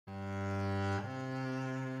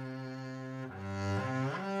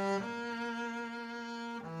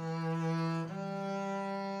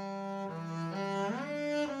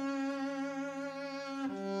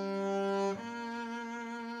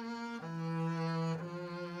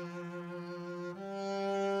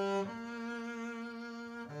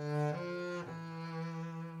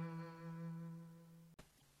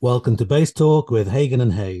Welcome to Bass Talk with Hagen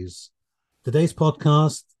and Hayes. Today's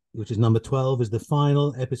podcast, which is number 12, is the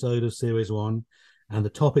final episode of Series 1, and the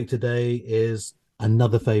topic today is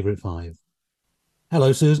another favorite five.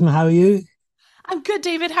 Hello, Susan. How are you? I'm good,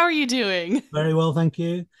 David. How are you doing? Very well, thank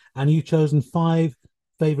you. And you've chosen five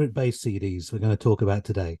favorite bass CDs we're going to talk about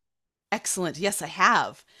today. Excellent. Yes, I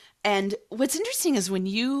have. And what's interesting is when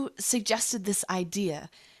you suggested this idea,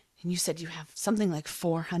 and you said you have something like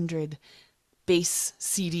 400 bass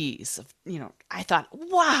CDs I thought,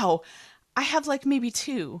 wow, I have like maybe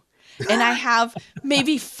two. And I have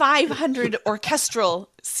maybe 500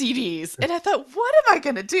 orchestral CDs. And I thought, what am I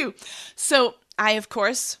going to do? So I, of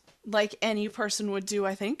course, like any person would do,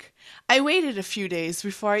 I think, I waited a few days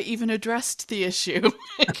before I even addressed the issue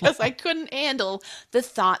because I couldn't handle the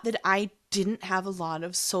thought that I didn't have a lot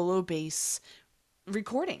of solo bass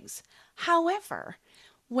recordings. However,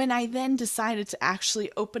 when I then decided to actually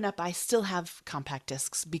open up, I still have compact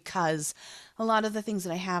discs because a lot of the things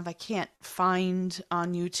that I have I can't find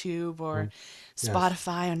on YouTube or Mm. Yes.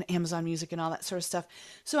 Spotify on Amazon Music and all that sort of stuff.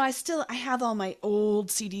 So I have all my old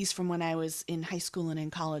CDs from when I was in high school and in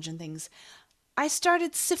college and things. I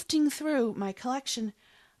started sifting through my collection.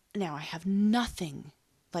 Now I have nothing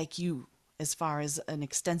like you as far as an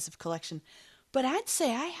extensive collection, but I'd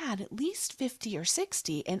say I had at least 50 or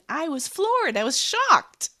 60, and I was floored. I was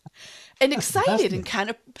shocked and That's excited fantastic.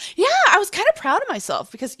 and yeah, I was kind of proud of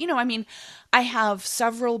myself because, I have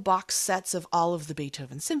several box sets of all of the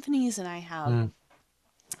Beethoven symphonies, and I have Mm.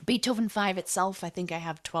 Beethoven 5 itself. I think I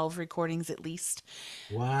have 12 recordings at least.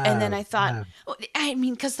 And then Wow. I thought, Wow. well, I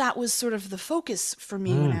mean, because that was sort of the focus for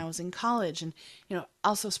me when Mm. I was in college. And,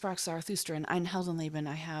 also Sprach Zarathustra and Ein Heldenleben,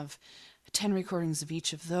 I have 10 recordings of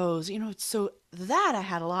each of those, so that I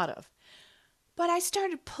had a lot of. But I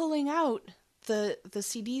started pulling out the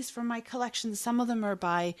CDs from my collection. Some of them are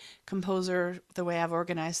by composer, the way I've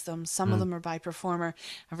organized them. Some of Mm. them are by performer.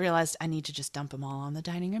 I realized I need to just dump them all on the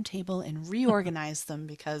dining room table and reorganize them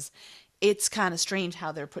because it's kind of strange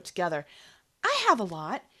how they're put together. I have a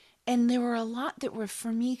lot, and there were a lot that were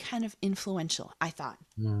for me kind of influential, I thought,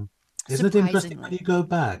 Mm. Isn't it interesting when surprisingly. you go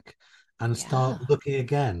back and start Yeah. looking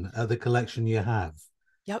again at the collection you have?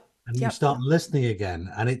 Yep. And you Yep. start listening again,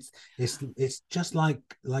 and it's just like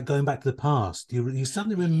going back to the past. You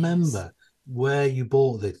suddenly It is. remember where you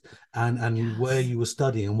bought it and where Yes. you were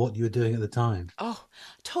studying and what you were doing at the time. Oh,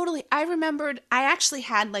 totally. I remembered, I actually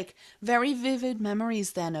had like very vivid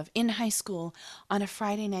memories then of in high school on a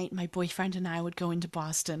Friday night, my boyfriend and I would go into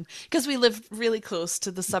Boston because we lived really close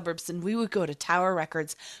to the suburbs, and we would go to Tower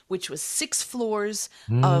Records, which was 6 floors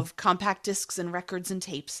Mm, of compact discs and records and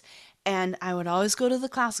tapes. And I would always go to the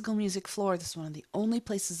classical music floor. This is one of the only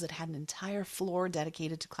places that had an entire floor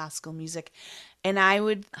dedicated to classical music. And I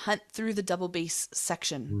would hunt through the double bass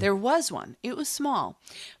section. mm, There was one, it was small,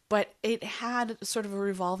 but it had sort of a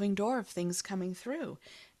revolving door of things coming through.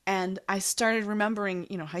 And I started remembering,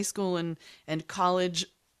 high school and college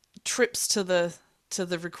trips to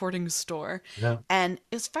the recording store. yeah. And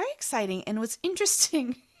it was very exciting. And what's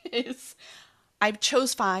interesting is I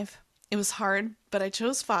chose five. It was hard, but I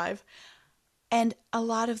chose five. And a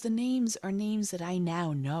lot of the names are names that I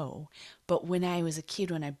now know. But when I was a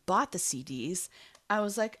kid, when I bought the CDs, I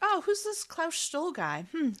was like, oh, who's this Klaus Stoll guy?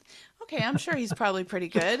 Okay, I'm sure he's probably pretty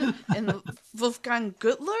good. And Wolfgang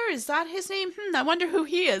Gutler, is that his name? I wonder who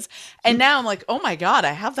he is. And now I'm like, oh my God,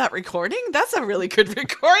 I have that recording? That's a really good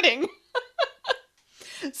recording.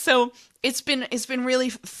 So it's been really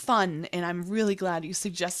fun, and I'm really glad you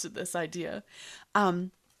suggested this idea.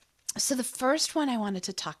 So the first one I wanted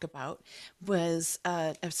to talk about was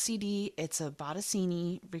a CD. It's a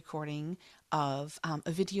Bottesini recording of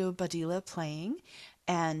Ovidio Badilla playing,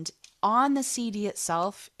 and on the CD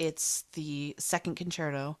itself, it's the second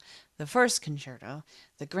concerto, the first concerto,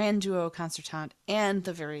 the Grand Duo Concertant, and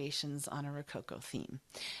the variations on a Rococo theme.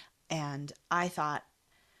 And I thought,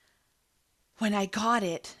 when I got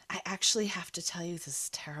it, I actually have to tell you this is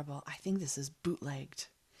terrible. I think this is bootlegged,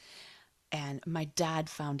 and my dad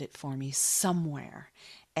found it for me somewhere,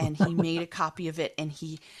 and he made a copy of it, and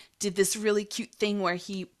he did this really cute thing where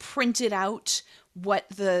he printed out what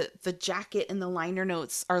the jacket and the liner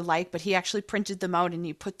notes are like, but he actually printed them out and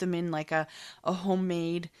he put them in like a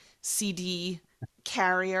homemade CD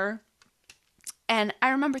carrier. And I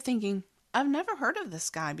remember thinking, I've never heard of this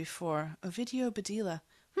guy before, Ovidio Badilla.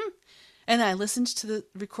 And then I listened to the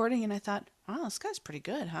recording and I thought, wow, this guy's pretty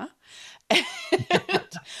good, huh? Yeah,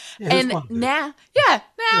 it's And quite good. now, yeah,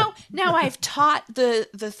 Yeah. now I've taught the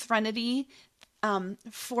threnody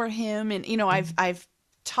for him, and I've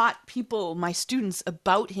taught people, my students,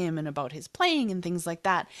 about him and about his playing and things like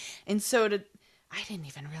that. And so I didn't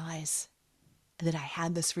even realize that I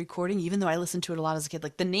had this recording, even though I listened to it a lot as a kid.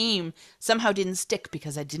 Like the name somehow didn't stick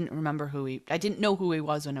because I didn't know who he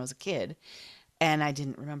was when I was a kid. And I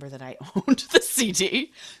didn't remember that I owned the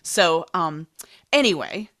CD. So,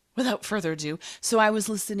 anyway, without further ado, so I was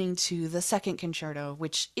listening to the second concerto,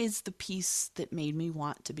 which is the piece that made me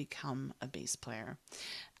want to become a bass player.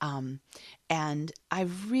 Um, and I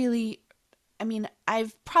really, I mean,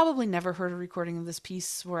 I've probably never heard a recording of this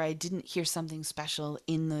piece where I didn't hear something special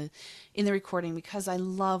in the recording because I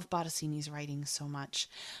love Bottesini's writing so much.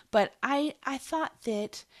 But I thought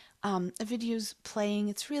that a video's playing.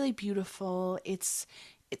 It's really beautiful. It's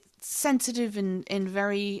sensitive and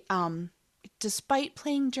very despite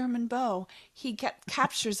playing German bow,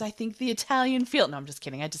 captures, I think, the Italian feel. No, I'm just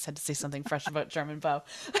kidding. I just had to say something fresh about German bow.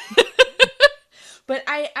 But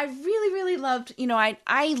I really, really loved,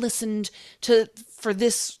 I listened to, for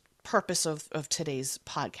this purpose of today's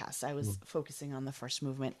podcast, I was focusing on the first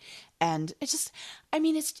movement. And it's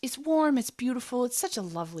warm, it's beautiful, it's such a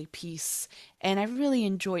lovely piece. And I really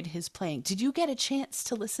enjoyed his playing. Did you get a chance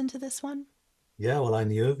to listen to this one? Yeah, well, I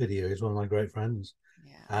knew Ovidio. He's one of my great friends.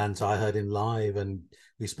 Yeah. And so I heard him live, and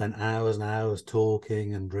we spent hours and hours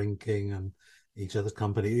talking and drinking and each other's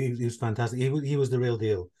company. He was fantastic. He was the real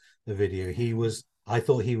deal, the video. I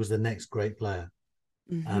thought he was the next great player.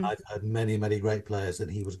 And Mm-hmm. I've heard many, many great players,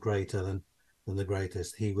 and he was greater than the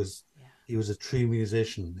greatest. Yeah. He was a true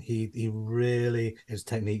musician. He really, his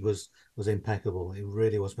technique was impeccable. It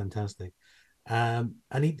really was fantastic. And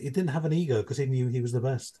he didn't have an ego because he knew he was the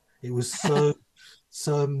best. It was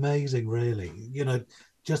so amazing, really.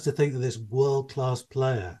 Just to think that this world class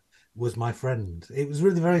player was my friend. It was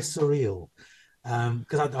really very surreal. Yeah.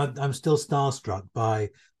 Because I'm still starstruck by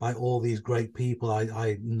all these great people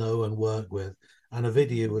I know and work with. And a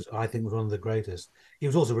video Mm-hmm. was, I think, was one of the greatest. He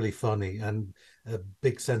was also really funny and a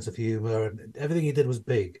big sense of humor, and everything he did was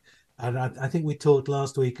big. And I think we talked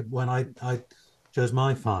last week when I chose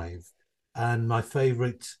my five, and my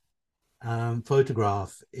favorite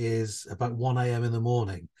photograph is about 1 a.m. in the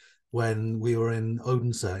morning when we were in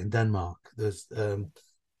Odense in Denmark. There's the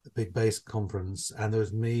big bass conference, and there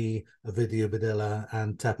was me, Avidio Badilla,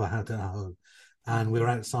 and Tepa Hataaho. And we Mm-hmm.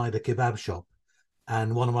 were outside a kebab shop.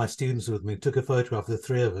 And one of my students with me took a photograph of the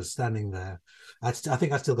three of us standing there. I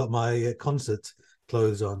think I still got my concert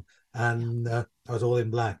clothes on, and I was all in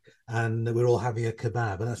black, and we were all having a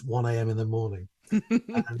kebab, and that's 1 a.m. in the morning.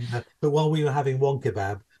 Yeah. But while we were having one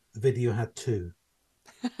kebab, the video had two,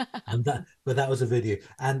 and that was a video.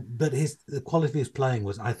 And but the quality of his playing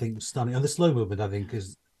was, I think, stunning. And the slow movement, I think,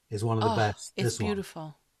 is one of the Oh, best. it's This one,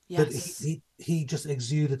 beautiful. but Yes. he just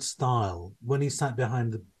exuded style when he sat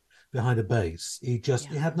behind a bass. He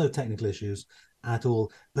Yeah. had no technical issues at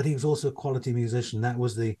all, but he was also a quality musician. That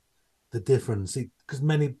was the difference. Because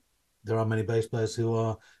there are many bass players who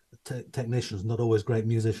are technicians, not always great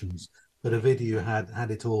musicians. But a Right. video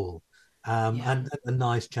had it all, Yeah. and a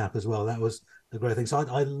nice chap as well. That was the great thing. So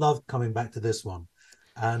I loved coming back to this one,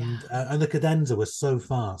 Yeah. and the cadenza was so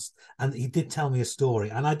fast. And he did tell me a story,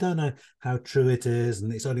 and I don't know how true it is,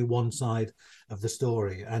 and it's only one side of the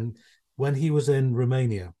story. And when he was in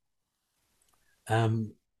Romania,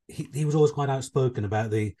 um, he was always quite outspoken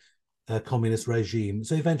about the communist regime.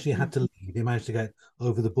 So he eventually had to Mm-hmm. leave. He managed to get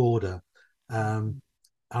over the border. Um, Mm-hmm.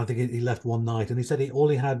 I think he left one night, and he said all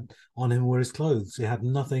he had on him were his clothes. He had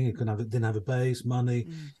nothing. He couldn't have, didn't have a base, money.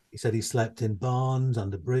 Mm. He said he slept in barns,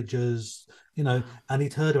 under bridges, Wow. and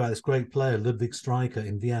he'd heard about this great player, Ludwig Streicher,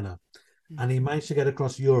 in Vienna. And he Mm-hmm. managed to get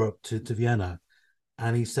across Europe to Vienna.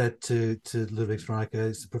 And he said to Ludwig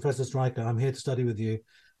Streicher, Professor Streicher, I'm here to study with you.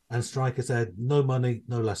 And Streicher said, no money,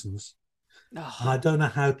 no lessons. And I Oh, don't know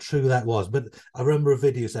how true that was, but I remember a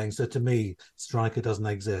video saying, so to me, Streicher doesn't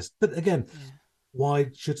exist. But again, yeah. why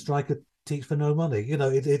should Streicher teach for no money?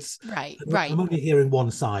 It's Right. I'm Right. only hearing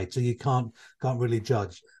one side, so you can't really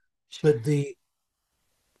judge. Sure. But the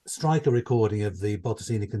Streicher recording of the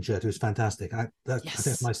Bottesini concerto is fantastic. I think it's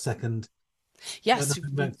Yes. my second, no, no, Yes.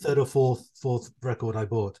 my third or fourth record I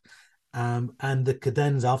bought. And the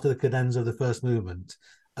cadenza after the cadenza of the first movement,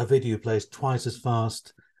 a video plays twice as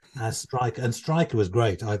fast as Striker, and Striker was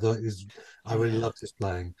great. I Oh really yeah. loved his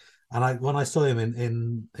playing. And when I saw him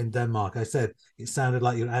in Denmark, I said it sounded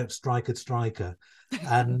like you're out Striker,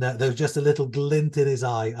 and there was just a little glint in his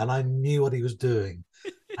eye, and I knew what he was doing.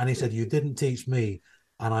 And he said, "You didn't teach me,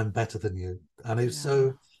 and I'm better than you." And it's Yeah.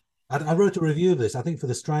 so. I wrote a review of this, I think, for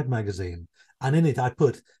the Strad magazine, and in it I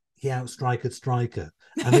put he Striker,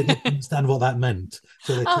 and they didn't understand what that meant,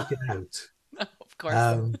 so they Oh, took it out. of course.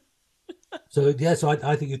 Um, so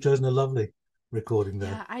I think you've chosen a lovely recording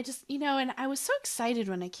there. Yeah, and I was so excited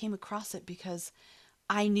when I came across it because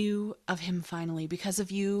I knew of him finally because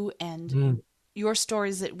of you and Mm. your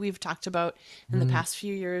stories that we've talked about in the Mm, past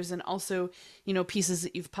few years, and also, pieces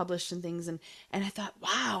that you've published and things. And I thought,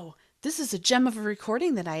 wow, this is a gem of a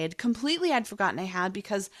recording that I had forgotten I had,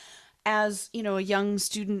 because as, a young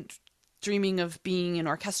student dreaming of being an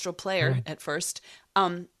orchestral player mm, at first,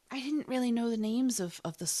 I didn't really know the names of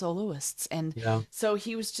the soloists. And yeah. so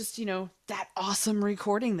he was just, that awesome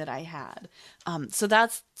recording that I had. So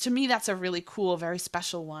that's, to me, that's a really cool, very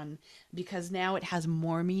special one, because now it has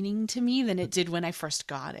more meaning to me than it did when I first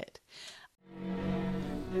got it.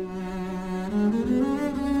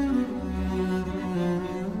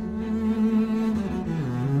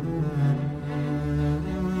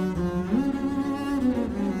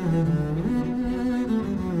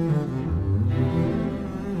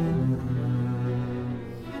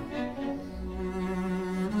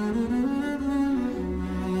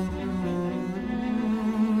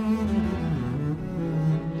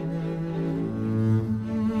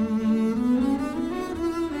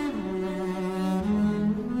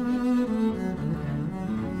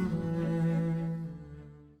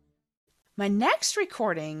 My next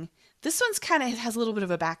recording, this one's kind of has a little bit of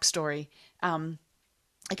a backstory. Um,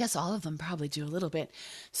 I guess all of them probably do a little bit.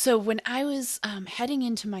 So when I was heading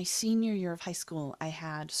into my senior year of high school, I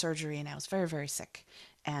had surgery and I was very, very sick,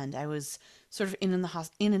 and I was sort of in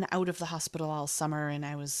and out of the hospital all summer, and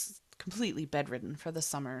I was completely bedridden for the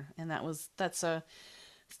summer, and that's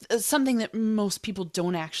something that most people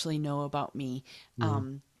don't actually know about me. Mm,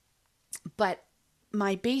 Um, but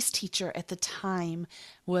my bass teacher at the time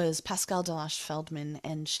was Pascal Delache Feldman,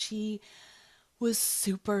 and she was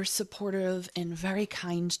super supportive and very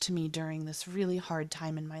kind to me during this really hard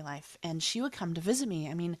time in my life. And she would come to visit me.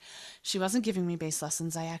 I mean, she wasn't giving me bass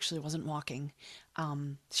lessons. I actually wasn't walking.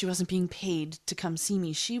 She wasn't being paid to come see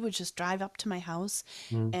me. She would just drive up to my house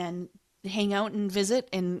mm, and hang out and visit.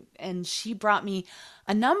 And she brought me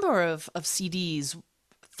a number of CDs,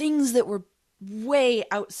 things that were way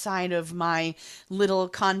outside of my little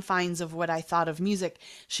confines of what I thought of music.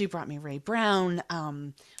 She brought me Ray Brown,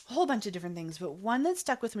 a whole bunch of different things, but one that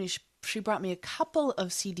stuck with me, she brought me a couple of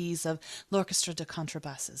CDs of L'Orchestre de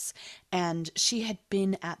Contrebasses. And she had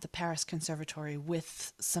been at the Paris Conservatory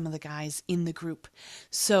with some of the guys in the group.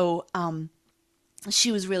 So,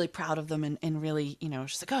 she was really proud of them, and really,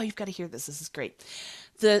 she's like, oh, you've got to hear this. This is great.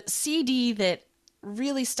 The CD that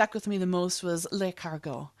really stuck with me the most was Les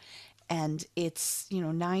Cargos. And it's,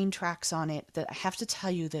 9 tracks on it that I have to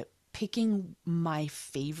tell you that picking my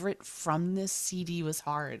favorite from this CD was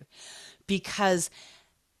hard, because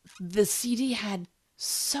the CD had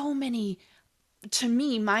so many, to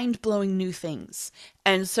me, mind blowing new things.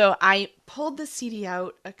 And so I pulled the CD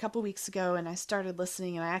out a couple weeks ago and I started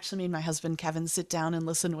listening. And I actually made my husband Kevin sit down and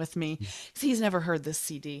listen with me, because he's never heard this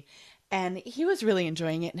CD. And he was really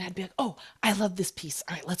enjoying it. And I'd be like, oh, I love this piece.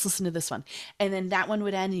 All right, let's listen to this one. And then that one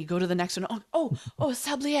would end and you go to the next one. Oh,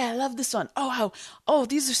 Sablier, I love this one. Oh, how, oh,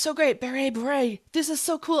 these are so great. Beret, beret. This is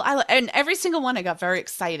so cool. And every single one, I got very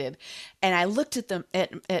excited. And I looked at them,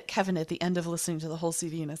 at Kevin at the end of listening to the whole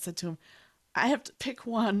CD, and I said to him, I have to pick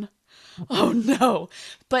one. Oh no.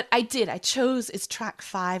 But I did. I chose, it's track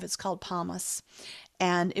 5. It's called Palmas.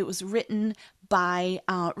 And it was written by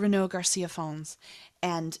Renaud Garcia Fons.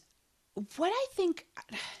 And what I think,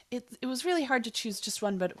 it was really hard to choose just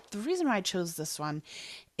one, but the reason why I chose this one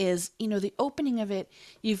is, the opening of it,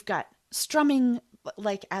 you've got strumming,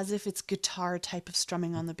 like as if it's guitar type of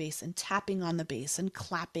strumming on the bass, and tapping on the bass and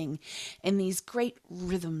clapping, and these great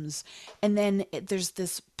rhythms. And then there's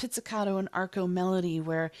this pizzicato and arco melody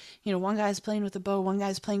where, one guy's playing with the bow, one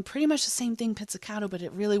guy's playing pretty much the same thing pizzicato, but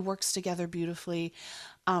it really works together beautifully.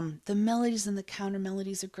 The melodies and the counter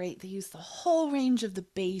melodies are great. They use the whole range of the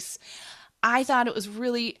bass. I thought it was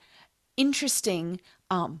really interesting.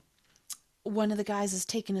 One of the guys is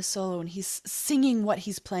taking a solo and he's singing what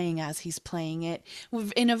he's playing as he's playing it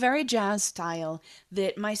in a very jazz style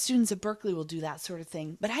that my students at Berkeley will do that sort of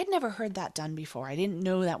thing. But I'd never heard that done before. I didn't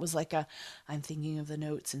know that was like I'm thinking of the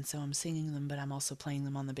notes and so I'm singing them, but I'm also playing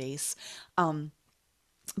them on the bass.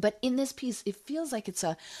 But in this piece, it feels like it's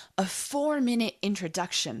a 4-minute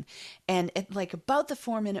introduction. And at like about the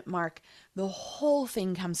 4-minute mark, the whole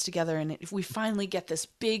thing comes together. And we finally get this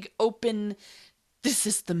big open, this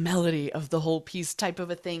is the melody of the whole piece type of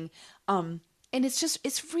a thing. And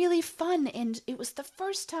it's really fun. And it was the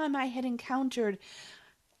first time I had encountered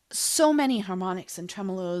so many harmonics and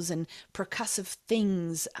tremolos and percussive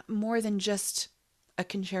things, more than just a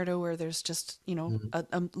concerto where there's just, mm.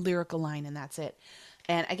 a lyrical line and that's it.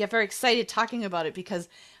 And I get very excited talking about it because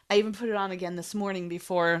I even put it on again this morning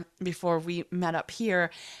before we met up here.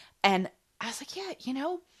 And I was like, yeah,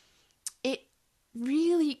 it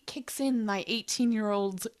really kicks in my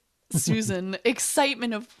 18-year-old Susan,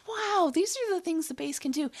 excitement of, wow, these are the things the bass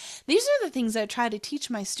can do. These are the things I try to teach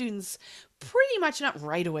my students pretty much not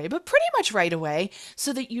right away, but pretty much right away,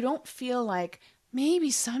 so that you don't feel like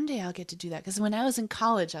maybe someday I'll get to do that. Because when I was in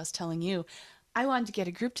college, I was telling you, I wanted to get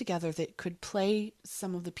a group together that could play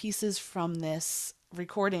some of the pieces from this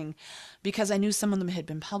recording because I knew some of them had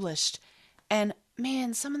been published. And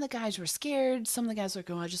man, some of the guys were scared. Some of the guys were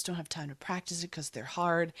going, I just don't have time to practice it because they're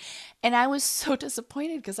hard. And I was so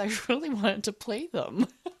disappointed because I really wanted to play them.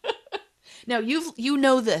 Now you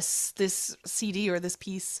know this CD or this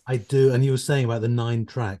piece. I do, and you were saying about the 9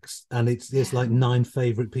 tracks, and it's Yeah. like 9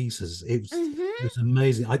 favorite pieces. Mm-hmm. It's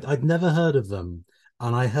amazing. I'd never heard of them,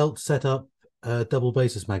 and I helped set up a Double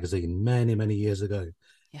Basis magazine many years ago.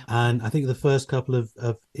 Yeah. And I think the first couple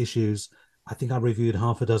of issues, I think I reviewed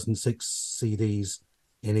half a dozen 6 CDs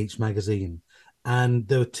in each magazine, and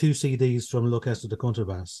there were 2 CDs from L'Orchestre de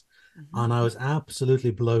Contrebasse, Mm-hmm. and I was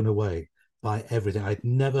absolutely blown away by everything. I'd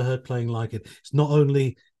never heard playing like it. It's not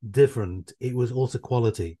only different, it was also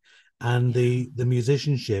quality, and Yeah. the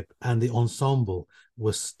musicianship and the ensemble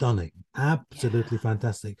was stunning, absolutely Yeah.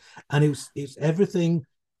 fantastic, and it's everything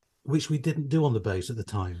which we didn't do on the bass at the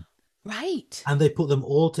time, Right. and they put them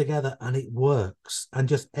all together and it works, and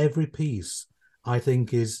just every piece I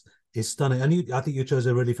think is stunning. And I think you chose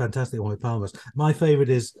a really fantastic one with Palmas. My favorite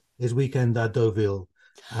is Weekend at Deauville.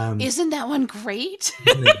 um Isn't that one great?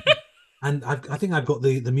 isn't it? And I think I've got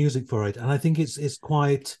the music for it, and I think it's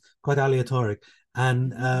quite aleatoric,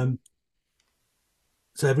 and Mm-hmm.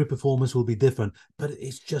 so every performance will be different, but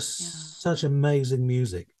it's Yeah. just such amazing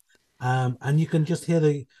music. And you can just hear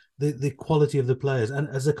the quality of the players. And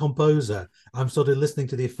as a composer, I'm sort of listening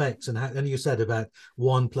to the effects, and you said about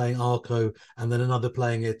one playing arco and then another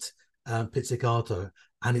playing it pizzicato,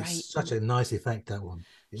 and Right. it's such a nice effect, that one.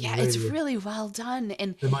 It Yeah, it's really is. really well done.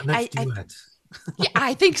 And So my next I duet, yeah,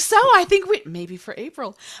 I think so. I think we maybe for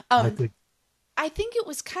April. I Um, think. I think it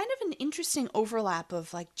was kind of an interesting overlap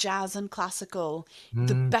of like jazz and classical,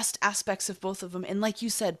 the Mm, best aspects of both of them. And like you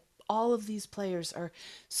said, all of these players are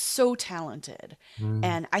so talented. mm.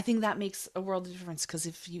 And I think that makes a world of difference because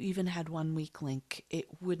if you even had one weak link, it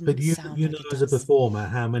But wouldn't you sound you know, like it as a does. performer,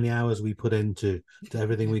 how many hours we put into to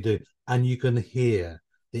everything Yeah, we do, and you can hear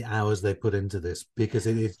the hours they put into this, because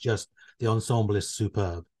it yeah. is just, the ensemble is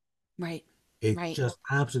superb. Right, It's right, just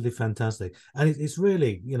absolutely fantastic, and it's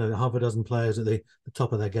really, half a dozen players at the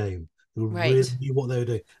top of their game who really right. knew what they were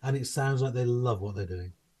doing, and it sounds like they love what they're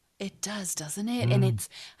doing. It does, doesn't it? And Mm, it's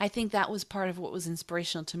I think that was part of what was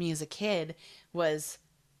inspirational to me as a kid was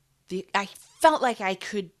the I felt like I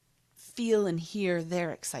could feel and hear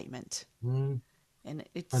their excitement. mm, And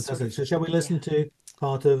it's sort fantastic. of So shall we yeah. listen to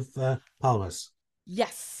part of Palmas?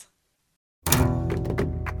 Yes.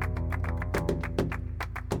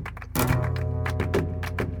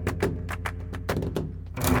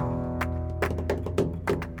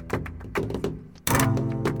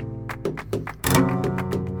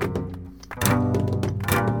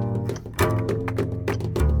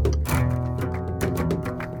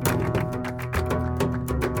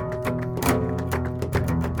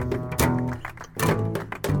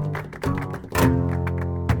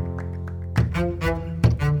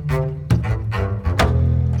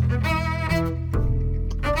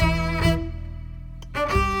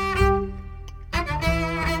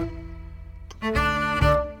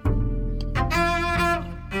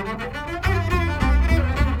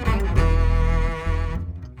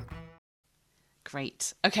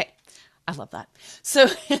 Great. Okay. I love that. So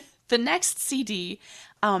the next CD,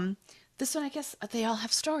 um, this one I guess they all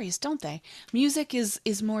have stories, don't they? Music is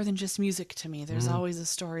more than just music to me. There's Mm, always a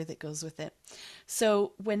story that goes with it.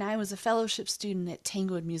 So when I was a fellowship student at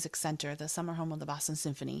Tanglewood Music Center, the summer home of the Boston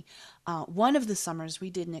Symphony, one of the summers we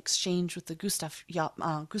did an exchange with the Gustav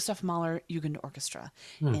Mahler Jugend Orchestra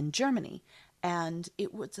mm, in Germany, and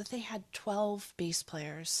it was that they had 12 bass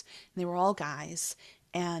players. And they were all guys,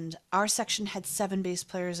 and our section had 7 bass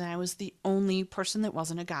players, and I was the only person that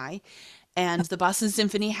wasn't a guy. And the Boston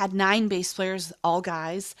Symphony had 9 bass players, all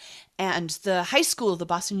guys. And the high school, the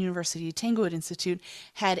Boston University Tanglewood Institute,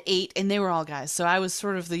 had 8, and they were all guys. So I was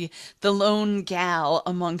sort of the lone gal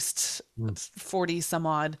amongst mm, 40 some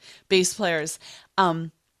odd bass players.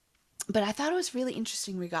 But I thought it was really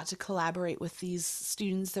interesting. We got to collaborate with these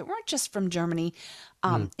students that weren't just from Germany.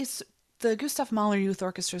 mm, It's the Gustav Mahler Youth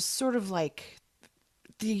Orchestra is sort of like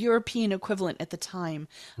the European equivalent at the time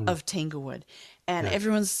mm. of Tanglewood. And Yes.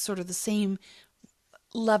 everyone's sort of the same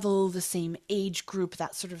level, the same age group,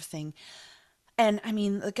 that sort of thing. And I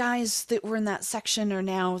mean, the guys that were in that section are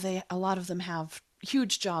now, a lot of them have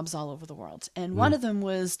huge jobs all over the world. And one Mm, of them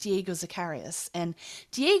was Diego Zacharias. And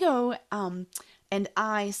Diego and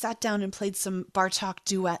I sat down and played some Bartok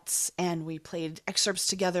duets, and we played excerpts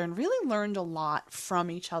together and really learned a lot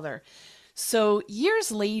from each other. So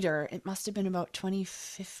years later, it must have been about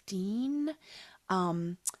 2015,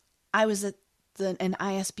 I was at an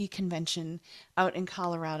ISB convention out in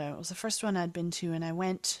Colorado. It was the first one I'd been to, and I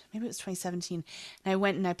went, maybe it was 2017, and I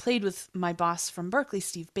went and I played with my boss from Berkeley,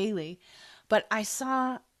 Steve Bailey. But I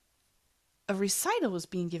saw a recital was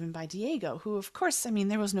being given by Diego, who, of course, I mean,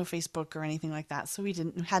 there was no Facebook or anything like that, so we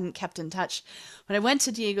hadn't kept in touch. But I went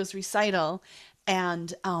to Diego's recital,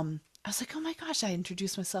 and I was like, oh my gosh, I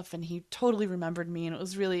introduced myself, and he totally remembered me, and it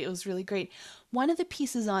was really great. One of the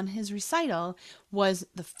pieces on his recital was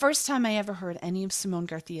the first time I ever heard any of Simone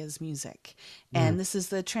Garcia's music, Mm. and this is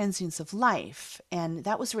the Transience of Life, and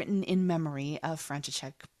that was written in memory of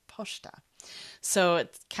Franciszek Poczta. So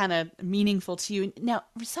it's kind of meaningful to you. Now,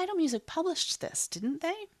 Recital Music published this, didn't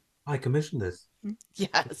they? I commissioned this. It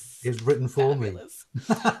Yes. was written for me. Fabulous.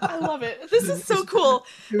 I love it. This is so It's- cool.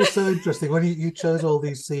 it was so interesting when you chose all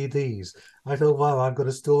these CDs. I thought, wow, I've got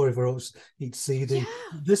a story for each CD. Yeah.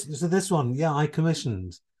 This one, yeah, I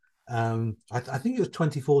commissioned. I think it was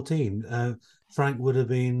 2014. Frank would have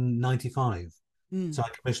been 95, so Mm, I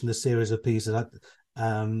commissioned a series of pieces.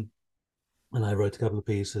 Um, and I wrote a couple of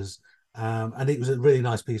pieces. And it was a really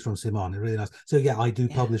nice piece from Simon, really nice. So yeah, I do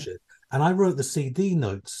yeah. publish it, and I wrote the CD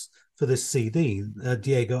notes for this CD.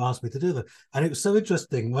 Diego asked me to do that, and it was so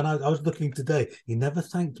interesting. When I was looking today, he never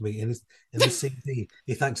thanked me in the CD.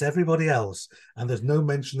 He thanks everybody else, and there's no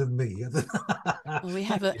mention of me. Well, we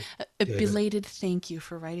have Thank you, a Diego. belated thank you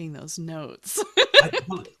for writing those notes.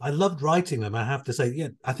 I loved writing them. I have to say, yeah,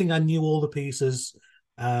 I think I knew all the pieces,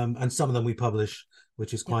 and some of them we publish,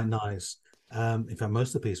 which is Yep. quite nice. In fact,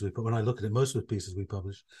 most of the pieces we put when I look at it, most of the pieces we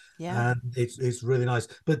publish, Yeah. and it's really nice.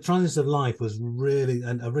 But Transit of Life was really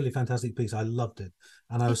a really fantastic piece. I loved it,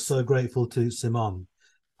 and I was It's, so grateful to Simon.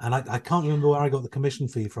 And I can't remember yeah. where I got the commission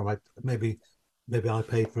fee from. Maybe I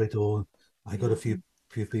paid for it, or I got a Yeah.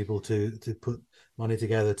 few people to put money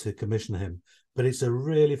together to commission him. But it's a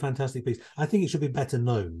really fantastic piece. I think it should be better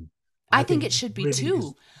known. I I think think it should be really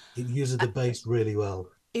too. it uses the bass really well.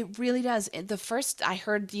 It really does. The first I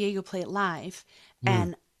heard Diego play it live, Mm,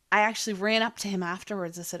 and I actually ran up to him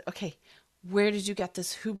afterwards. I said, "Okay, where did you get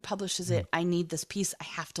this? Who publishes mm, it? I need this piece. I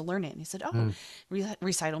have to learn it." And he said, "Oh, mm,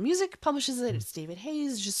 Recital Music publishes it. mm, It's David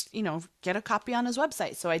Hayes. Just get a copy on his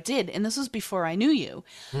website." So I did, and this was before I knew you.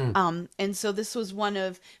 mm, And so this was one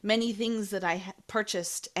of many things that I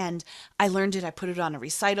purchased, and I learned it. I put it on a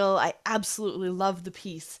recital. I absolutely loved the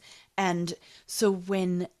piece. And so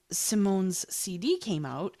when Simone's CD came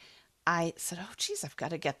out, I said, "Oh, geez, I've got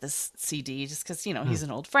to get this CD just because mm. he's an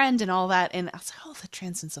old friend and all that." And I was like, "Oh, the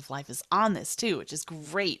Transience of Life is on this too, which is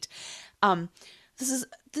great." Um,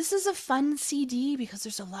 this is a fun CD because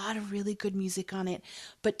there's a lot of really good music on it.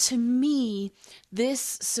 But to me, this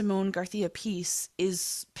Simone Garcia piece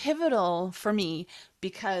is pivotal for me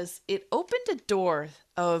because it opened a door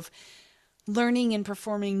of learning and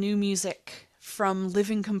performing new music from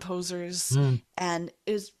living composers, Mm, and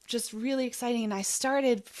it was just really exciting. And I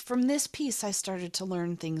started from this piece, I started to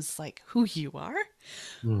learn things like who you are,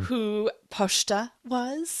 mm, who Poshta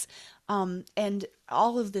was, and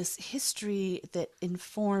all of this history that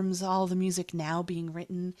informs all the music now being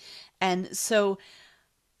written. And so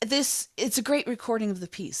this it's a great recording of the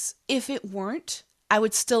piece. If it weren't, I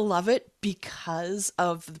would still love it because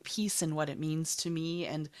of the piece and what it means to me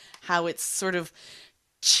and how it's sort of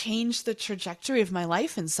changed the trajectory of my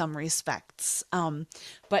life in some respects.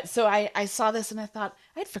 But so I saw this and I thought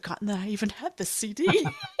I'd forgotten that I even had this CD.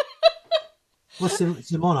 Well,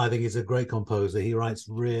 Simon, I think, is a great composer. He writes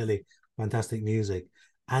really fantastic music,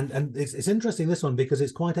 and it's interesting this one because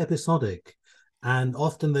it's quite episodic, and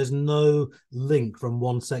often there's no link from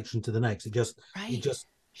one section to the next. It Right. just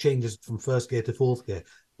changes from first gear to fourth gear,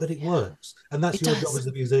 but it Yeah. works, and that's It your job does. as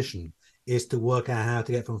a musician is to work out how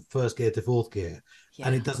to get from first gear to fourth gear,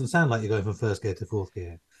 and Yeah. it doesn't sound like you're going from first gear to fourth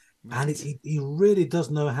gear, and Right. he really does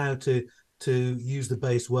know how to use the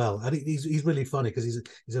bass well, and he's really funny because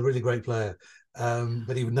he's a really great player,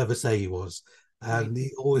 but he would never say he was. Right. And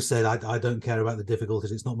he always said, I don't care about the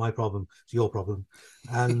difficulties. It's not my problem. It's your problem.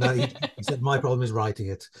 And he said, my problem is writing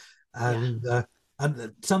it. Yeah.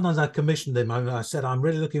 And sometimes I commissioned him. I said, I'm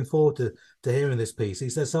really looking forward to hearing this piece. He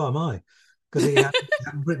said, so am I, because he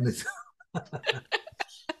hadn't written it.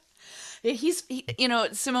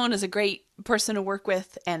 Simone is a great person to work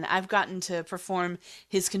with, and I've gotten to perform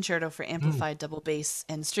his concerto for Mm, amplified double bass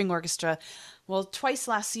and string orchestra. Well, twice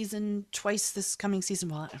last season, twice this coming season.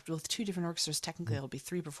 Well, with two different orchestras, technically it'll be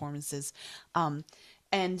three performances. Um,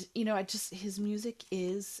 and I just his music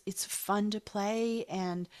is it's fun to play,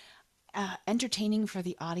 and entertaining for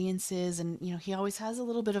the audiences. And, he always has a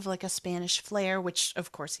little bit of like a Spanish flair, which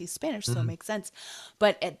of course he's Spanish, so it Mm, makes sense.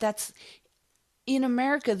 But that's in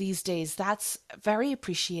America these days, that's very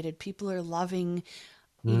appreciated. People are loving,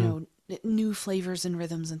 you mm. know, new flavors and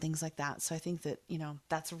rhythms and things like that. So I think that,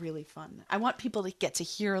 that's really fun. I want people to get to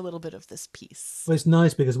hear a little bit of this piece. Well, it's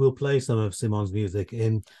nice because we'll play some of Simon's music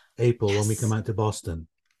in April when we come Yes. out to Boston.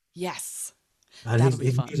 Yes. And That'll be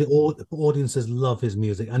his fun. music, all audiences love his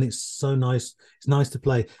music, and it's so nice. It's nice to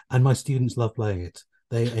play, and my students love playing it.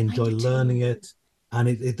 They Mine enjoy do learning too. it, and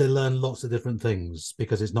they learn lots of different things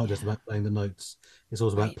because it's not just Yeah. about playing the notes. It's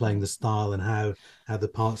also about Right. playing the style and how the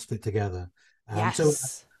parts fit together. So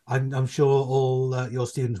Yes. I'm sure all your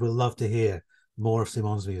students will love to hear more of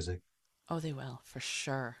Simon's music. Oh, they will for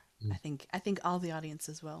sure. Mm. I think all the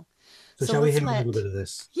audiences will. So So shall we let's hear a little bit let. of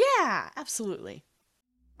this? Yeah, absolutely.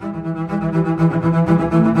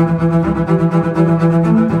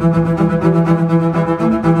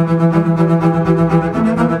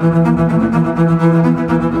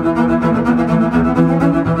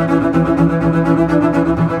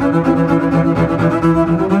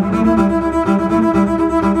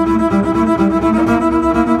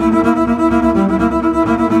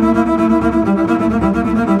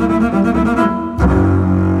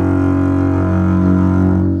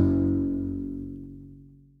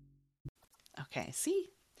 Okay, see,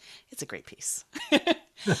 it's a great piece.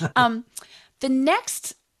 um, the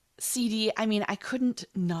next CD, I mean, I couldn't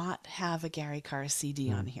not have a Gary Carr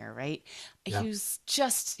CD on Mm. here, right? Yeah.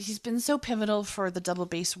 He's been so pivotal for the double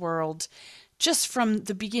bass world just from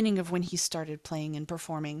the beginning of when he started playing and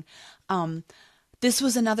performing. Um, this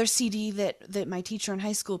was another CD that my teacher in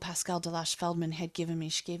high school, Pascal Delache Feldman, had given me.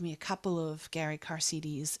 She gave me a couple of Gary Carr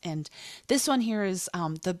CDs. And this one here is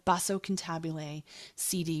the Basso Cantabile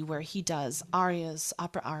CD, where he does arias,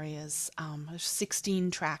 opera arias. There's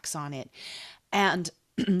 16 tracks on it. And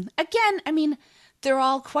again, I mean, they're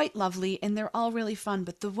all quite lovely and they're all really fun.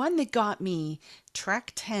 But the one that got me,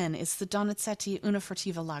 track 10, is the Donizetti Una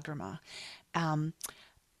furtiva lagrima. Um,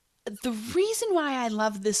 the reason why I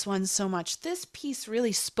love this one so much, this piece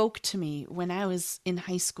really spoke to me when I was in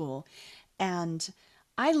high school. And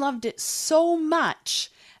I loved it so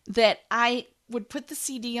much that I would put the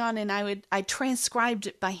CD on and I transcribed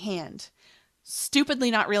it by hand,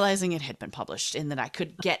 stupidly not realizing it had been published and that I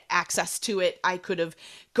could get access to it. I could have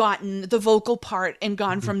gotten the vocal part and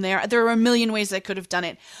gone Mhm. from there. There were a million ways I could have done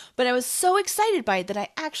it. But I was so excited by it that I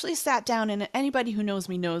actually sat down, and anybody who knows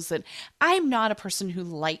me knows that I'm not a person who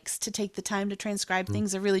likes to take the time to transcribe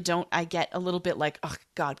things. I really don't. I get a little bit like, oh,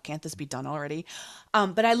 God, can't this be done already?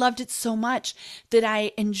 But I loved it so much that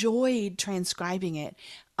I enjoyed transcribing it.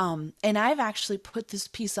 And I've actually put this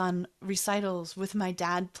piece on recitals with my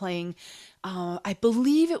dad playing. I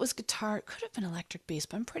believe it was guitar. It could have been electric bass,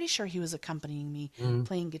 but I'm pretty sure he was accompanying me Mm.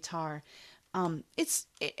 playing guitar. And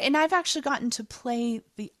I've actually gotten to play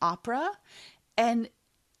the opera, and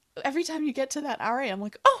every time you get to that aria, I'm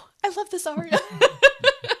like, oh, I love this aria.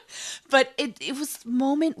 But it was a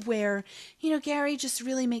moment where, Gary just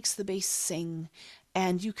really makes the bass sing.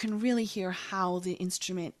 And you can really hear how the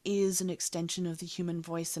instrument is an extension of the human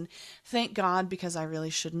voice. And thank God, because I really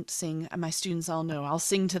shouldn't sing. My students all know I'll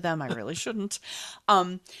sing to them. I really shouldn't.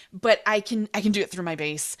 But I can do it through my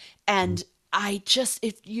bass. Mm. And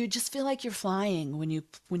if you just feel like you're flying when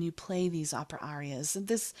you play these opera arias. And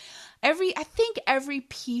I think every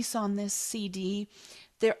piece on this CD,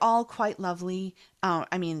 they're all quite lovely.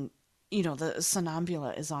 I mean, the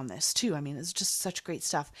Sonambula is on this too. I mean, it's just such great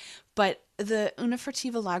stuff. But the Una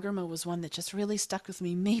Furtiva Lagrima was one that just really stuck with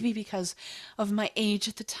me, maybe because of my age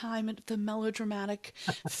at the time and the melodramatic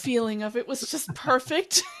feeling of it was just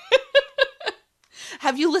perfect.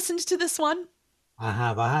 Have you listened to this one? I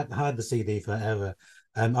have. I had the CD forever.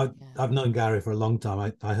 Yeah. I've known Gary for a long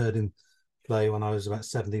time. I heard him play when I was about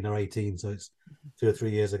 17 or 18, so it's 2 or 3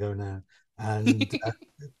 years ago now. And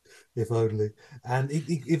if only. And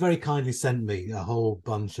he very kindly sent me a whole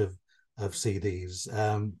bunch of CDs.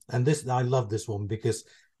 And this I love this one because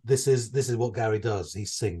this is what Gary does. He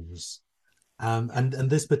sings. Yeah. And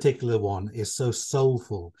this particular one is so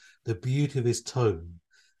soulful, the beauty of his tone,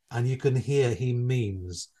 and you can hear he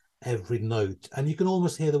means every note, and you can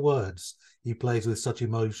almost hear the words. He plays with such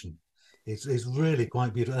emotion. It's Yeah. really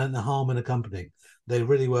quite beautiful, and the harmon accompanying, they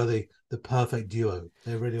really were the perfect duo.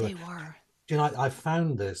 They really were. They were. I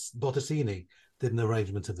found this. Bottesini did an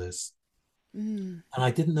arrangement of this, Mm. and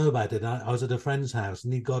I didn't know about it. I was at a friend's house,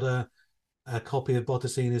 and he got a copy of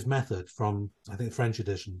Bottesini's Method from, I think, French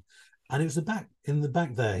edition, and it was the back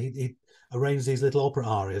there. He arranged these little opera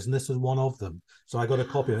arias, and this was one of them. So I got a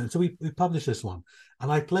copy of it. And so we published this one,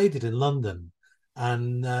 and I played it in London,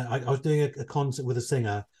 and I was doing a concert with a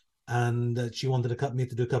singer, and she wanted to cut me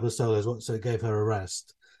to do a couple of solos, so it gave her a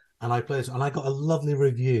rest. And I played, and I got a lovely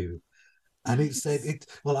review, and it said Nice. it.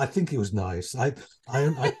 Well, I think it was nice. I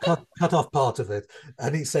cut off part of it,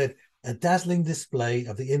 and it said a dazzling display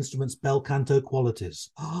of the instrument's bel canto qualities.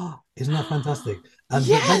 Oh, isn't that fantastic? And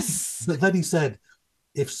Yes. but then he said,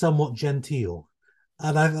 if somewhat genteel.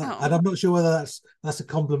 And Oh. I'm not sure whether that's a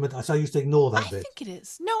compliment. So I used to ignore I that bit. think it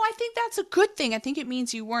is. No, I think that's a good thing. I think it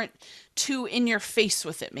means you weren't too in your face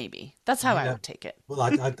with it, maybe. That's how I Yeah. would take it. Well,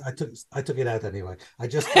 I took it out anyway. I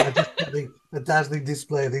just put the dazzling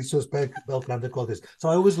display of these suspect Belcanto qualities. So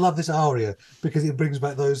I always love this aria because it brings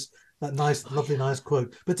back those that nice, Oh, lovely, yeah. nice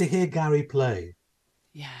quote. But to hear Gary play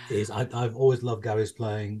Yeah. I've always loved Gary's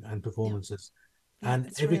playing and Yep. performances, Yep. and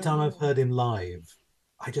It's every time really. I've heard him live,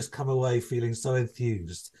 I just come away feeling so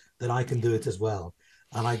enthused that I can do it Yeah. as well,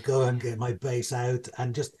 and I go and get my bass out,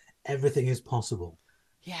 and just everything is possible.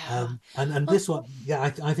 Yeah. And Well, this one, yeah,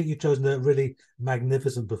 I think you've chosen a really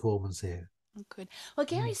magnificent performance here. good. Well, Mm,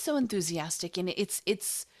 Gary's so enthusiastic, and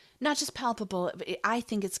it's not just palpable. I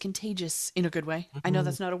think it's contagious in a good way. I know mm,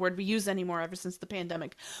 that's not a word we use anymore ever since the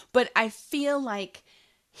pandemic, but I feel like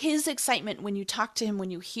his excitement when you talk to him,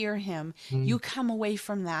 when you hear him, you mm, come away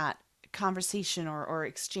from that conversation or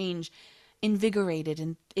exchange invigorated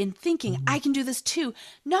and in thinking I mm. can do this too,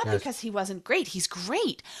 not Yes. because he wasn't great, he's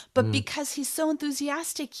great, but Mm. because he's so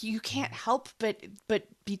enthusiastic you can't help but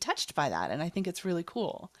be touched by that, and I think it's really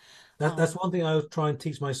cool. That's one thing I would try and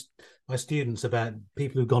teach my students about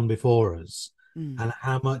people who've gone before us, Mm, and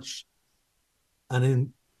how much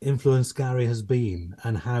an influence Gary has been,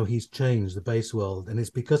 and how he's changed the bass world. And it's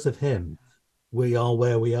because of him we are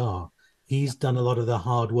where we are. He's yep. done a lot of the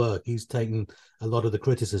hard work. He's taken a lot of the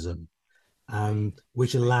criticism, Right.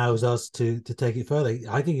 which Right. allows us to take it further.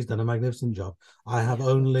 I think he's done a magnificent job. I have Yeah.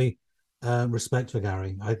 only respect for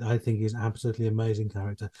Gary. I think he's an absolutely amazing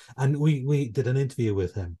character. And we did an interview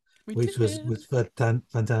with him, We which was did.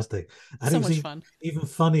 fantastic. And it So was much fun. even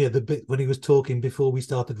funnier the bit when he was talking before we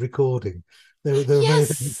started recording. There were many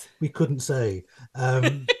things Yes. we couldn't say.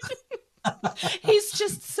 Um, He's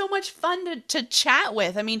just so much fun to chat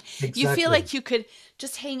with. I mean, you feel exactly. like you could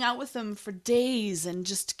just hang out with him for days and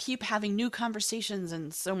just keep having new conversations,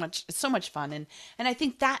 and so much fun. And I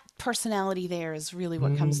think that personality there is really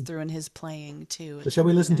what comes Mm. through in his playing too. So It's shall we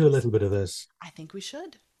really listen to a nice. little bit of this? I think we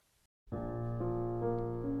should.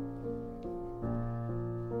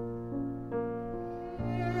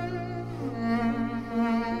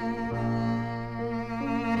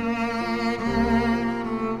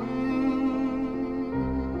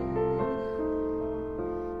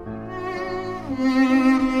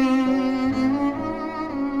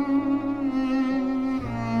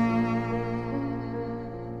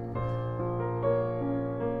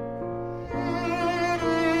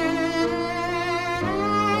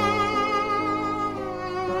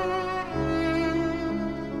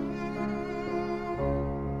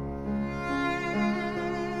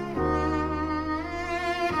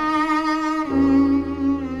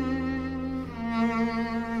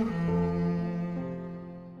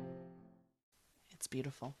 It's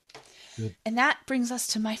beautiful. Good. And that brings us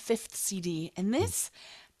to my fifth CD. And this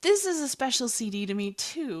is a special CD to me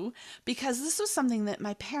too, because this was something that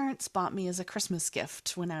my parents bought me as a Christmas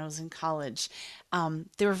gift when I was in college.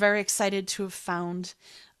 They were very excited to have found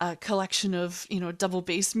a collection of, double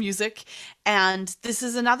bass music. And this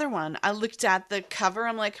is another one. I looked at the cover.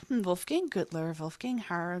 I'm like, Wolfgang Gutler, Wolfgang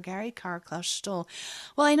Harrow, Gary Carr, Klaus Stoll.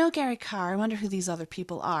 Well, I know Gary Carr. I wonder who these other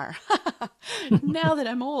people are. Now that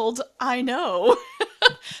I'm old, I know.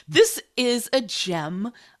 This is a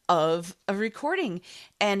gem of a recording,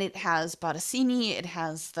 and it has Bottesini, it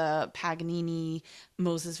has the Paganini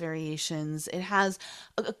Moses variations, it has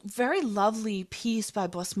a very lovely piece by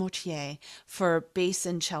Bosmotier for bass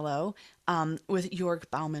and cello, with Jörg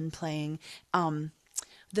Baumann playing.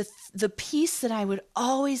 The piece that I would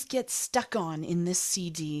always get stuck on in this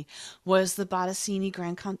CD was the Bottesini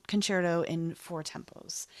Grand Concerto in four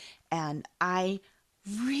tempos, and I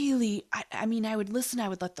mean, I would listen, I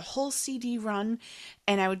would let the whole CD run,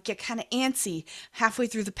 and I would get kind of antsy halfway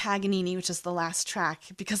through the Paganini, which is the last track,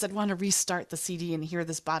 because I'd want to restart the CD and hear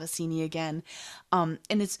this Bottesini again. And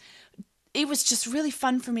it was just really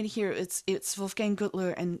fun for me to hear. It's Wolfgang Gutler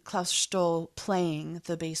and Klaus Stoll playing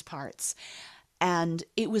the bass parts. And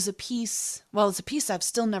it was a piece, well, it's a piece I've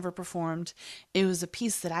still never performed. It was a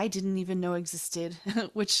piece that I didn't even know existed,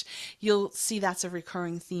 which you'll see that's a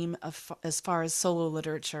recurring theme of as far as solo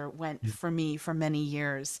literature went for me for many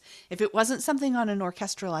years. If it wasn't something on an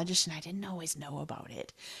orchestral audition, I didn't always know about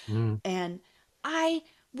it. Mm. And I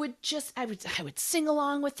I would sing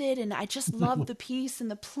along with it, and I just love the piece, and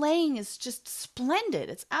the playing is just splendid.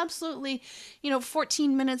 It's absolutely,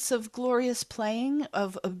 14 minutes of glorious playing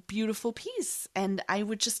of a beautiful piece, and I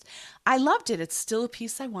loved it. It's still a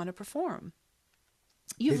piece I want to perform.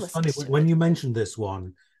 You've It's listened funny to when it. you mentioned this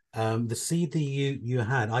one, the CD you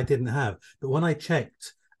had, I didn't have, but when I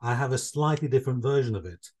checked, I have a slightly different version of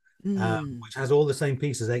it, Mm, which has all the same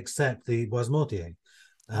pieces except the Bois Mortier.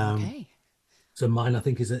 Um, okay. so mine, I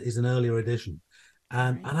think, is an earlier edition. All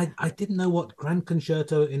right. And I didn't know what Grand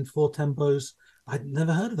Concerto in four tempos. I'd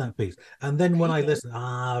never heard of that piece. And then when Very I good. listened,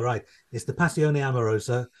 right, it's the Passione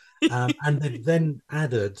Amorosa, and they've then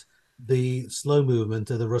added the slow movement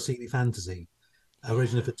to the Rossini Fantasy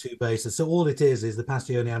originally Yeah. for two basses. So all it is the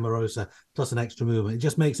Passione Amorosa plus an extra movement. It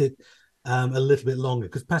just makes it a little bit longer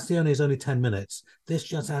because Passione is only 10 minutes. This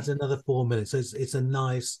just adds Right. another 4 minutes. So it's a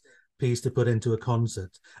nice piece to put into a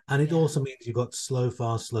concert. And it Yeah. also means you've got slow,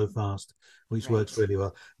 fast, which works Right. really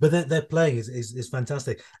well. But their playing is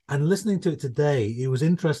fantastic. And listening to it today, it was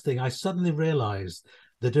interesting. I suddenly realized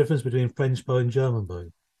the difference between French bow and German bow.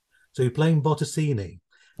 So you're playing Bottesini,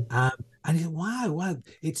 um, and wow,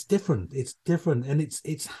 it's different. It's different, and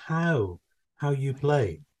it's how you Right.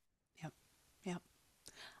 play. Yep. Yep.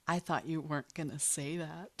 I thought you weren't gonna say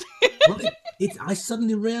that. Well, it's I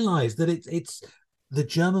suddenly realised that it's the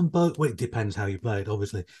German bow. Well, it depends how you play it,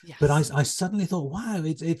 obviously, but Yes. I suddenly thought, wow,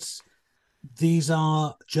 it's these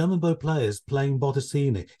are German bow players playing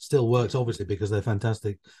Bottesini. Still works, Yeah. obviously, because they're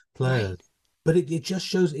fantastic players. Right. But it just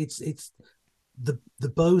shows it's the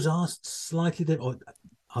bows are slightly different. Or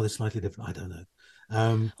are they slightly different? I don't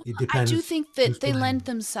know. It I do depends think who's that they lend playing.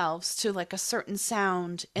 themselves to like a certain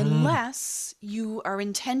sound Mm, unless you are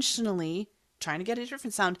intentionally trying to get a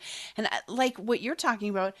different sound. And like what you're talking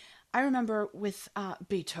about, I remember with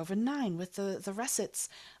Beethoven 9 with the recits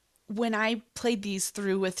when I played these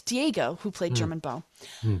through with Diego who played mm, German bow.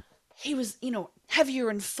 mm, He was, heavier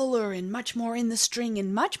and fuller and much more in the string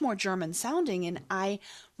and much more German sounding. And I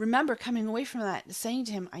remember coming away from that saying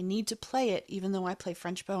to him, I need to play it, even though I play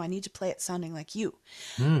French bow, I need to play it sounding like you.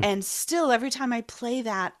 mm, And still, every time I play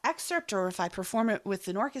that excerpt or if I perform it with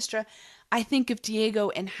an orchestra, I think of Diego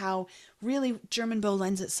and how really German bow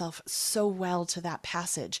lends itself so well to that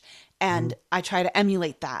passage. And mm, I try to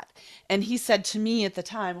emulate that. And he said to me at the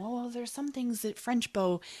time, oh, well, there's some things that French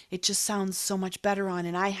bow, it just sounds so much better on.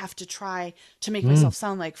 And I have to try to make mm, myself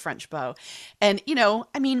sound like French bow. And,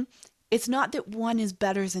 I mean, it's not that one is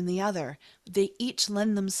better than the other. They each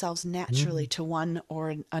lend themselves naturally mm. to one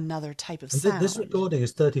or another type of And this sound. recording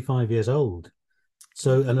is 35 years old.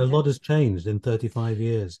 So, and a Yeah, lot has changed in 35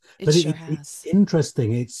 years. it But sure it's has.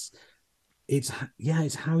 interesting. It's yeah,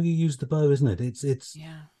 it's how you use the bow, isn't it? It's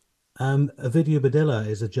Yeah. Ovidio Badilla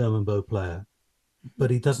is a German bow player, Mhm.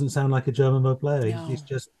 but he doesn't sound like a German bow player. It's No.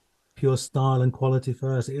 just pure style and quality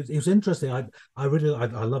first. It was interesting. I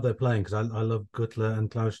love their playing because I love Gutler and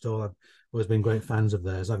Klaus Stoll. I've always been Yeah. great fans of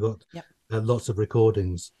theirs. I've got Yep. lots of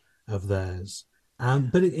recordings of theirs. Yeah.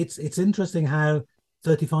 But it's interesting how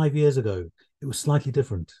 35 years ago it was slightly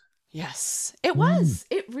different. Yes, it Mm. was.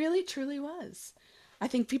 It really, truly was. I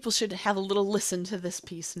think people should have a little listen to this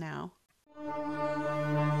piece now.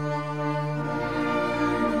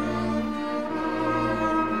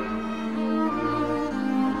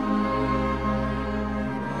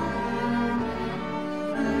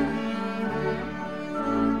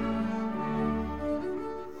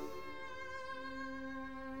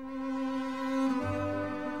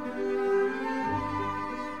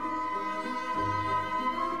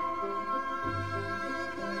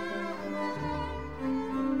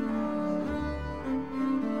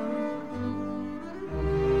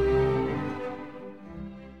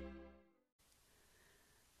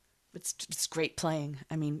 It's great playing.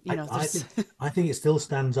 I mean, I there's think I think it still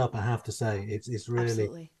stands up. I have to say, it's really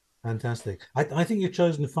absolutely. fantastic. I think you've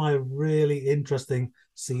chosen five really interesting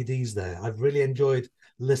CDs there. I've really enjoyed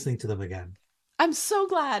listening to them again. I'm so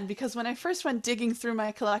glad because when I first went digging through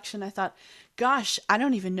my collection, I thought, gosh, I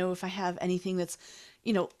don't even know if I have anything that's,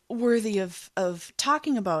 worthy of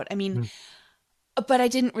talking about. I mean, Mm, but I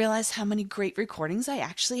didn't realize how many great recordings I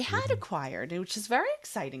actually had mm. acquired, which is very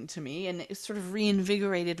exciting to me. And it sort of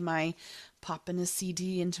reinvigorated my popping a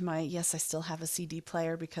CD into my, yes, I still have a CD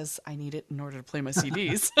player because I need it in order to play my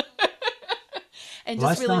CDs. And Well,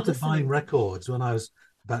 I just really started buying listening. records when I was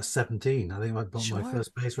about 17. I think I bought my Sure.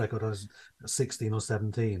 first bass record. I was 16 or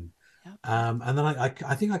 17. Yep. And then I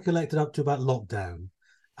think I collected up to about lockdown.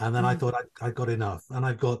 And then I Mm, thought I got enough. And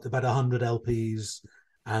I've got about 100 LPs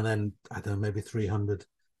and then, I don't know, maybe 300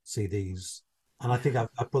 CDs. And I think yeah.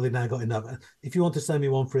 I've probably now got enough. If you want to send me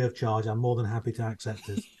one free of charge, I'm more than happy to accept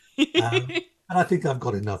it. Um, And I think I've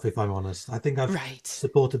got enough, if I'm honest. I think I've Right.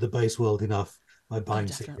 supported the base world enough by Oh, buying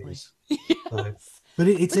definitely. CDs. So, Yes. but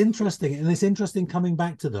it's But interesting, and it's interesting coming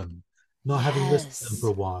back to them, not having listened to them for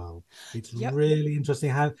yes. a while. It's Yep. really interesting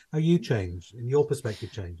how you change and your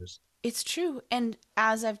perspective changes. It's true. And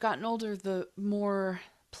as I've gotten older, the more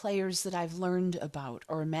players that I've learned about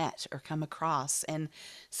or met or come across, and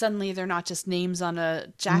suddenly they're not just names on a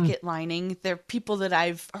Mm, jacket lining, they're people that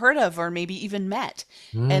I've heard of or maybe even met.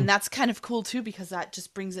 And mm. that's kind of cool too because that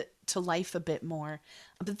just brings it to life a bit more.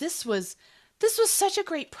 But this was such a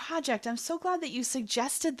great project. I'm so glad that you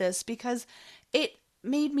suggested this because it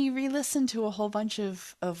made me re-listen to a whole bunch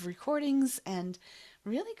of recordings and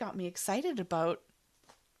really got me excited about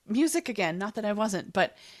music again. Not that I wasn't,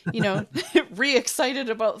 but re-excited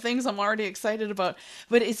about things I'm already excited about.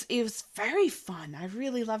 But it was very fun. I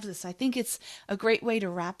really loved this. I think it's a great way to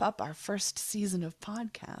wrap up our first season of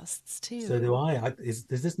podcasts So do too. I. Is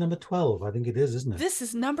this number 12? I think it is, isn't it? This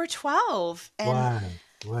is number 12, and Wow.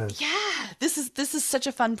 Wow. yeah, this is such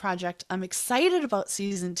a fun project. I'm excited about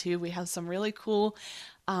season 2. We have some really cool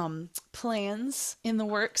plans in the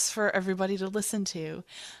works for everybody to listen to.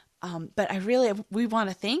 But we want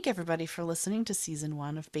to thank everybody for listening to season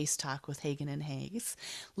 1 of Base Talk with Hagen and Hayes.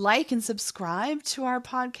 Like and subscribe to our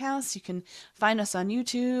podcast. You can find us on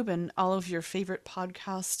YouTube and all of your favorite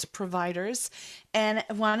podcast providers. And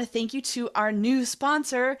I want to thank you to our new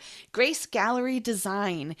sponsor, Grace Gallery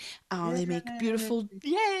Design. They make Yay. beautiful,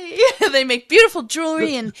 yay! They make beautiful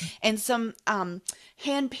jewelry and some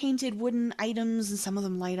hand painted wooden items, and some of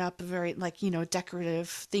them light up very like decorative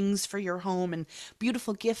things for your home and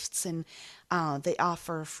beautiful gifts. And they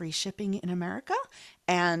offer free shipping in America,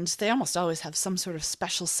 and they almost always have some sort of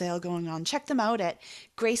special sale going on. Check them out at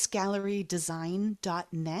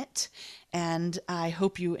gracegallerydesign.net. And I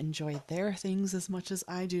hope you enjoyed their things as much as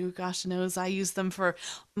I do. Gosh knows I use them for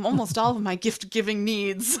almost all of my gift giving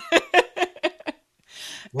needs.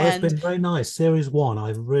 Well, it's And been very nice. Series one,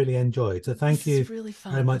 I've really enjoyed. So thank this you is really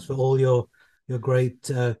very fun. much for all your great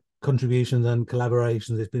contributions and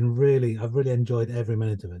collaborations. I've really enjoyed every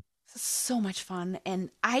minute of it. So much fun.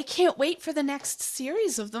 And I can't wait for the next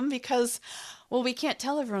series of them because, well, we can't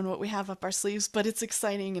tell everyone what we have up our sleeves, but it's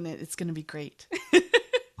exciting and it's going to be great.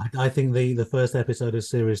 I think the first episode of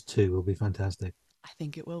series two will be fantastic I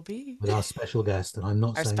think it will be. with our special guest, and I'm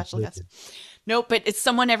not Our saying special who it guest. is. Nope, but it's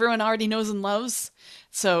someone everyone already knows and loves.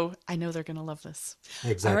 So I know they're going to love this. All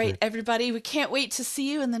right, Exactly. everybody, we can't wait to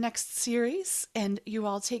see you in the next series. And you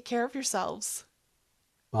all take care of yourselves.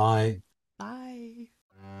 Bye. Bye.